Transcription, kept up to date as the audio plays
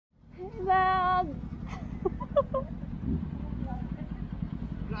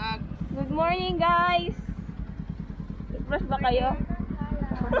Good morning, guys! Fresh ba kayo?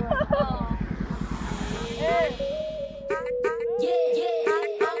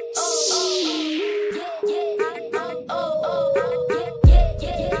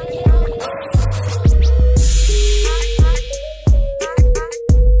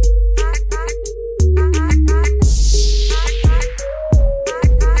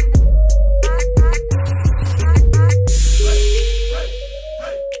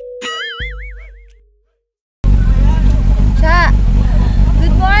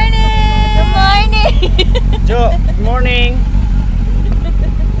 Good morning.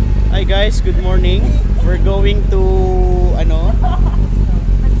 Hi guys, good morning. We're going to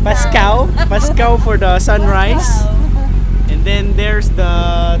Pasacao for the sunrise. And then there's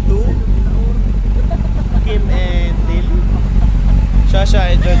the two, Kim and Lily,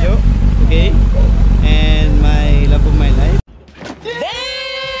 Shasha and Jojo. Okay. And my love of my life.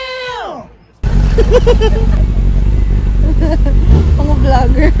 Damn! Mga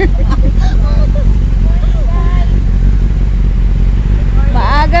vlogger.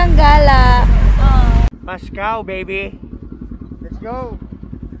 Maagang gala. Pasacao, baby. Let's go.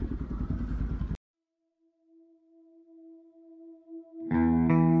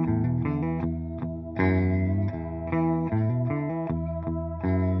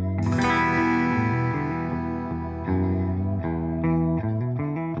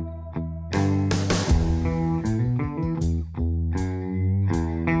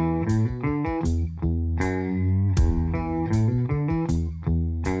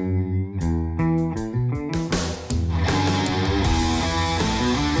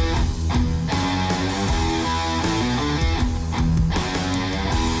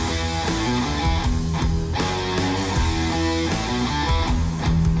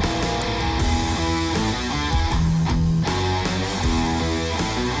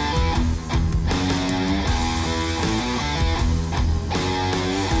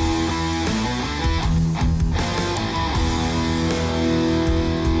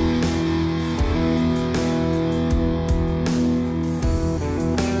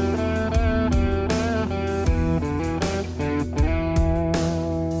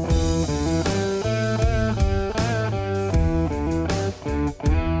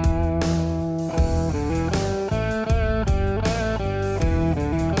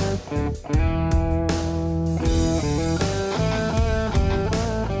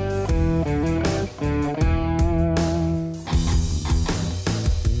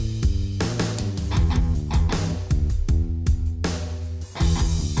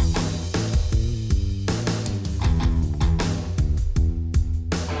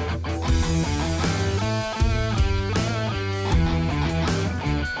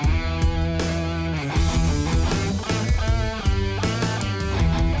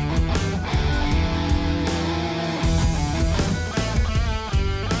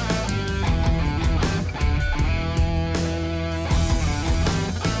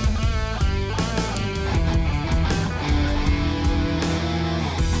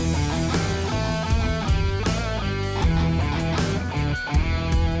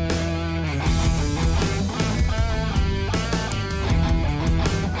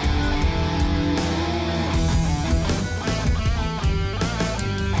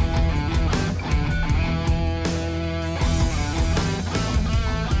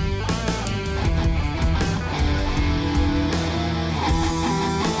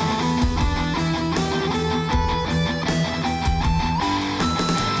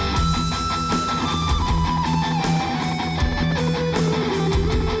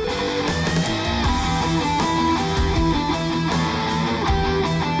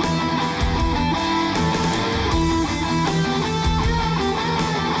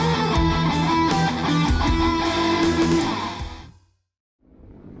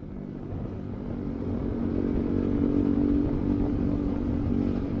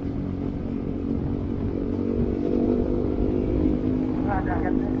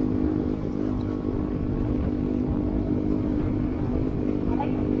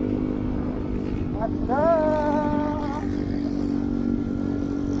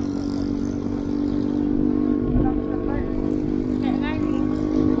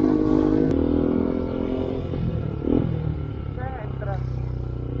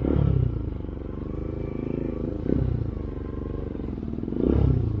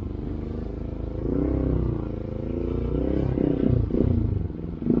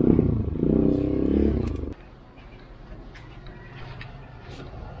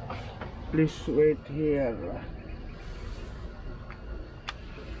 Please wait here.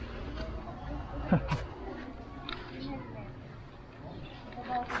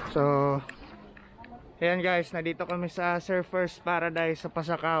 So, ayan guys, nandito kami sa Surfers Paradise sa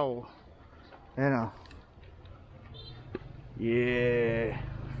Pasacao. Ayan o. Yeah.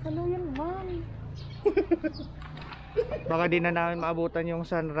 Ano yan, ma'am? Baka di na namin maabutan yung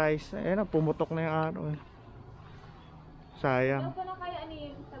sunrise. Ayan o, pumutok na yung araw eh. Sayang. Ano na kaya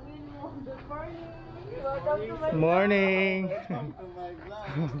ni? Sabihin mo, good morning. Welcome to my Morning.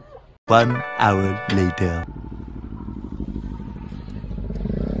 1 hour later.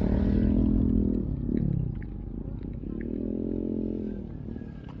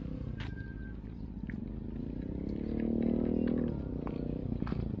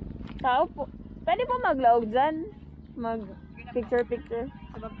 Tao po. Pwede po maglaog dyan. Mag picture.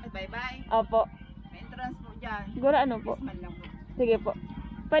 Bye-bye. Opo. May entrance po dyan. Siguro ano po? Man lang po. Sige po.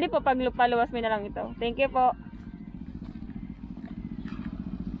 Pwede po pag paluwas mo na lang ito. Thank you po.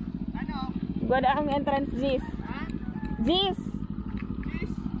 Ano? Gwada ang entrance, Gis. Ha? Gis!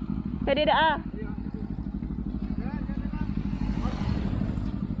 Yes. Pwede na ah.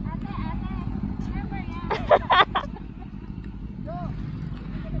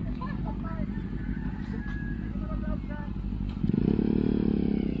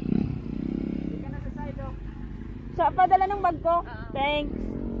 Sa padala ng bag ko. Thanks.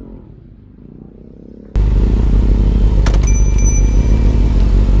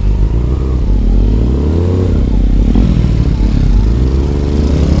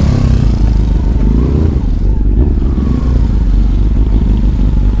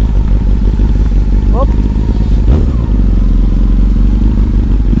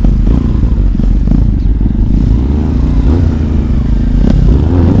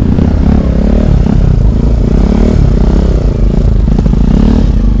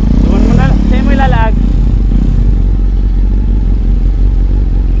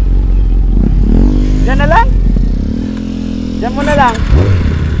 Diyan mo na lang.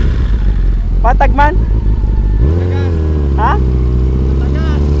 Patagman? Ha?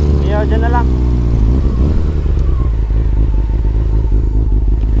 Iyo, diyan na lang.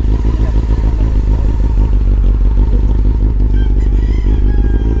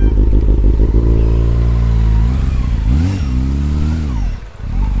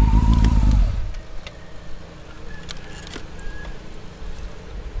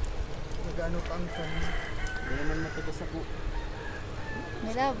 Nag-ano pa ang fan? Hindi naman matigas ako.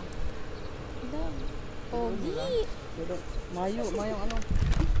 My love. Pogi. Mayo ano?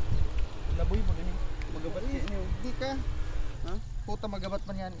 Laboy mo ganyan. Magabat niyo. Di ka. Ha? Puta magabat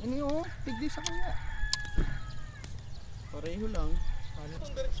man yan. Ini oh, tigdi sa kanya. Pareho lang. Ano?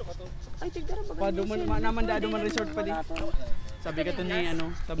 Diretso ka to. Ay, tigdara ba? Pado man naman dado man resort pa din. Sabi ka to ni ano,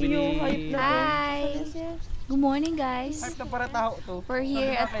 sabi ni Hi! Good morning, guys. Hype na para tao to. We're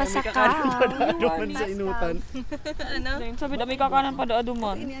here at Pasacao. Dado man sa inutan. Ano? Sabi dami kakanan pa doon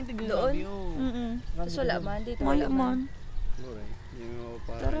man. Doon? Tapos wala man dito. Wala man.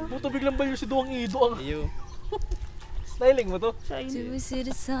 Tara. Buto biglang ba yung si Duwang Ido ang Iyo. styling mo to? Sa inyo. To see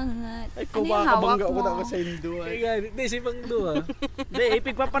the sunlight. Ay, Ano yung hawak kabangga ko na ako mo? sa Indo. Kaya nga, hindi si Pang Duwa. Hindi,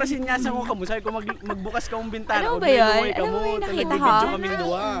 ipigpaparasin niya sa ko kamo. Sabi ko magbukas ka mong bintana. Ano o ba yun? may Ano kamo. ba yung nakita Nagbibidyo ko? kaming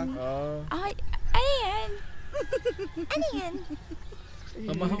duwa. Ay, ano yan? Ano yan?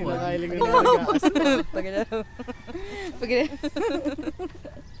 Pamahawan. Nakailing na nalagas.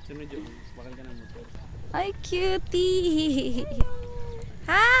 Sunod yun. Bakal ka ng motor. Ay, cutie!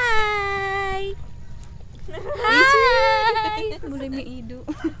 Hi! Hi! Mulay may ido.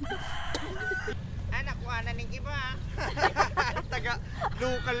 Anak ko na ng iba. Taga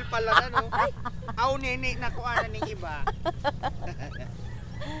local pala na no. Aw nene na ko na ng iba.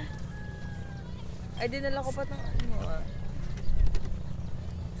 Ay, dinala ko pa ng ano ah.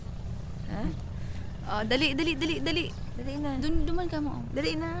 Ha? Oh, dali na. Duman ka mo.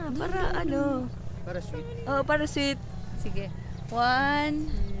 Dali na, para ano. Para sweet. Oh, para sweet. Sige.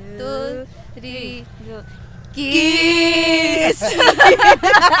 1, 2, 3, go. Kiss!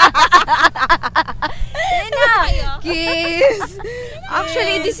 Kiss!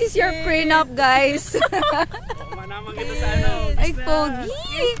 Actually, this is your prenup, guys. Manamang kita sa ano. Ay, pogi!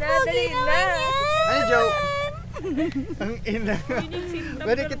 Pogi naman yan! Ano, Joe? Ang ina.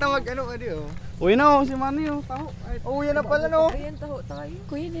 Pwede kita mag ano, oh. Uy na, si Manny, oh. Taho. Oh, yan na pala, no. Ayan, taho tayo.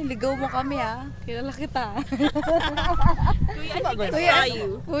 Kuya, niligaw mo kami, ha? Kilala kita. Kuya,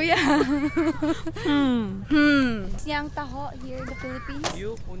 Kuya. Siyang taho here in the Philippines.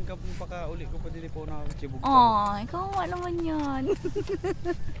 Yo, pun ka pun paka-uli ko pa dili po na chibog. Oh, ikaw naman yan.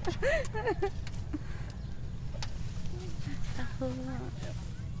 Taho.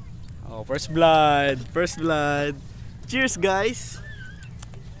 Oh, first blood. First blood. Cheers, guys.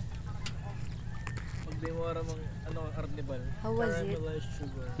 Hindi mo aram ang ano, carnival. How was it? Caramelized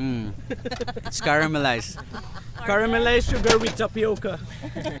sugar. It's caramelized. Caramelized sugar with tapioca.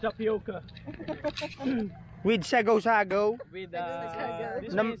 Tapioca. With sago-sago. With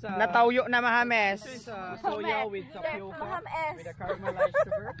Natawyo na mahames. soya with tapioca. With a caramelized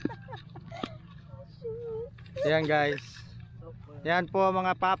sugar. Yan guys. Yan po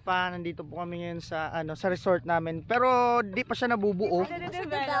mga papa, nandito po kami ngayon sa sa resort namin. Pero di pa siya nabubuo.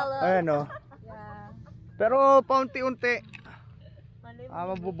 Ayan o. Pero paunti-unti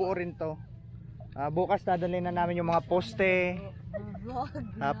mabubuo rin to. Bukas dadalhin na namin yung mga poste.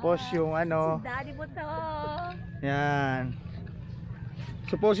 Tapos yung GODBLESS. yan.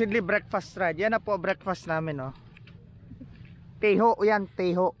 Supposedly breakfast ride. Yan na po breakfast namin Teho yan,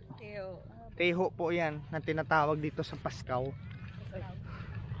 teho. Teho po yan na tinatawag dito sa Pasacao.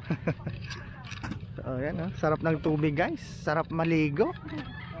 So, yan sarap ng tubig guys. Sarap maligo.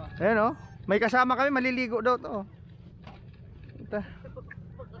 Ayan may kasama kami maliligo daw to. Ito.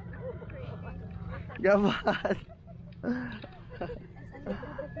 Gabat.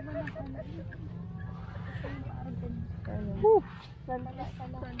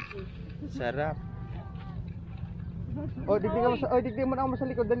 Sarap. Digdi mo na ako sa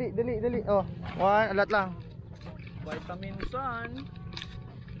likod. Dali. One, alat lang. Vitamin sun.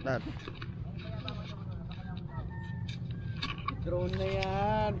 That. Drone na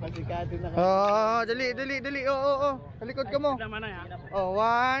yan. Pasikati na Dali. Sa likod ka mo.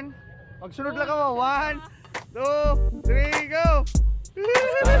 One. Magsunod lang ka mo. 1, 2, 3, go!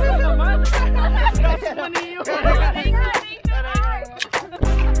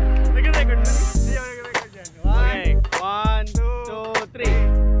 Nag-record na. Okay, 1, 2, 3.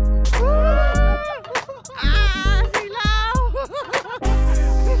 Silaw!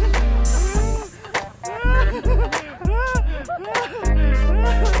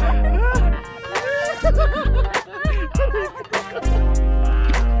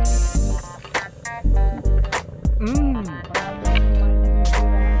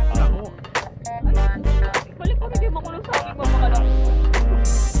 Balik ko hindi makulong sa aking mamakalak.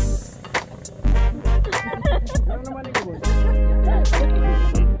 Ano naman yung gawin?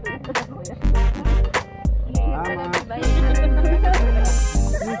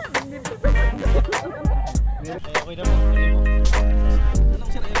 Okay na po.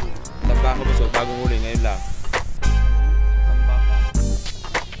 Tamba ko ba so bagong huli ngayon lang?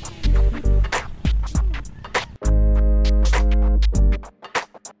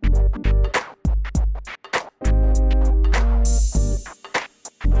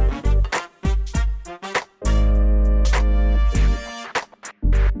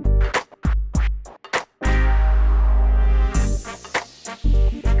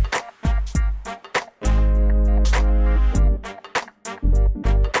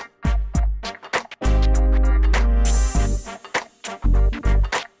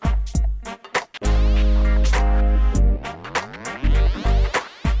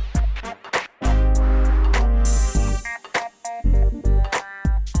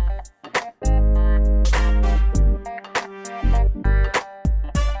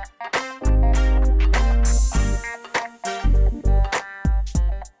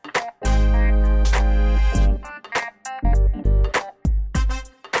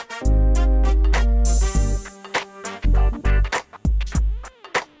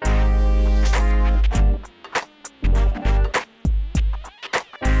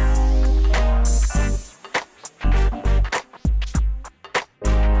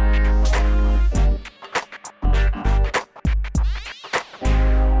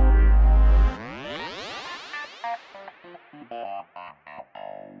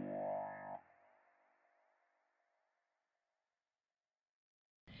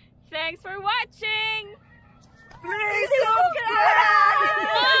 Thanks for watching! Please subscribe!